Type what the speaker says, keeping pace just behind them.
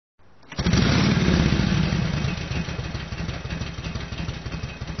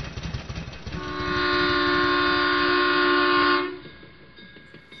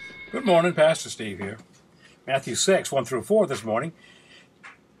Good morning, Pastor Steve here. Matthew 6, 1 through 4 this morning.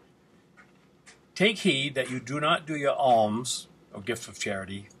 Take heed that you do not do your alms, or gifts of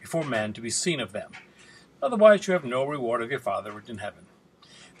charity, before men to be seen of them. Otherwise you have no reward of your Father which is in heaven.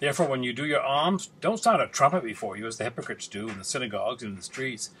 Therefore when you do your alms, don't sound a trumpet before you, as the hypocrites do in the synagogues and in the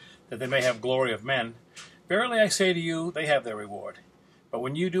streets, that they may have glory of men. Verily I say to you, they have their reward. But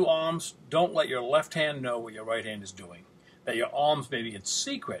when you do alms, don't let your left hand know what your right hand is doing, that your alms may be in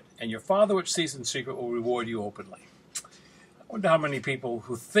secret, and your Father which sees in secret will reward you openly. I wonder how many people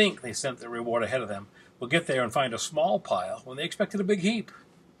who think they sent their reward ahead of them will get there and find a small pile when they expected a big heap.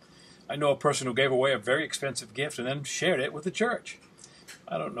 I know a person who gave away a very expensive gift and then shared it with the church.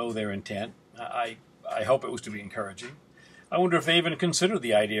 I don't know their intent. I hope it was to be encouraging. I wonder if they even considered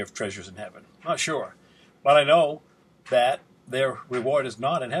the idea of treasures in heaven. Not sure. But I know that their reward is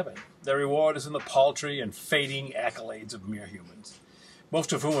not in heaven. Their reward is in the paltry and fading accolades of mere humans,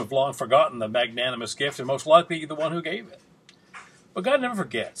 most of whom have long forgotten the magnanimous gift and most likely the one who gave it. But God never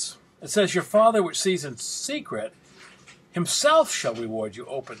forgets. It says, your Father which sees in secret himself shall reward you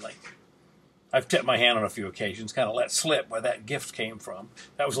openly. I've tipped my hand on a few occasions, kind of let slip where that gift came from.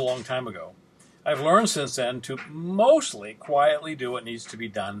 That was a long time ago. I've learned since then to mostly quietly do what needs to be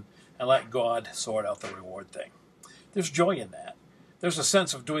done and let God sort out the reward thing. There's joy in that. There's a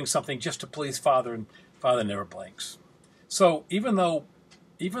sense of doing something just to please Father, and Father never blinks. So even though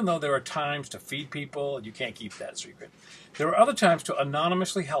there are times to feed people, and you can't keep that secret, there are other times to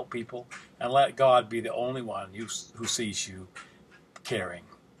anonymously help people and let God be the only one who sees you caring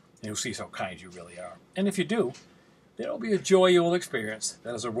and who sees how kind you really are. And if you do, there will be a joy you will experience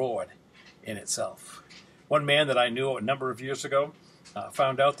that is a reward in itself. One man that I knew a number of years ago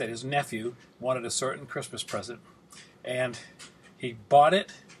found out that his nephew wanted a certain Christmas present, and he bought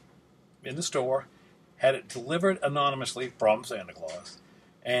it in the store, had it delivered anonymously from Santa Claus,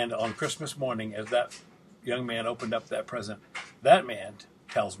 and on Christmas morning, as that young man opened up that present, that man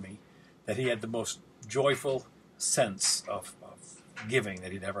tells me that he had the most joyful sense of giving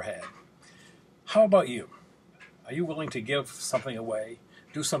that he'd ever had. How about you? Are you willing to give something away,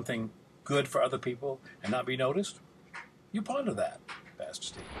 do something good for other people, and not be noticed? You ponder that, Pastor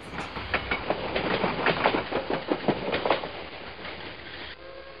Steve.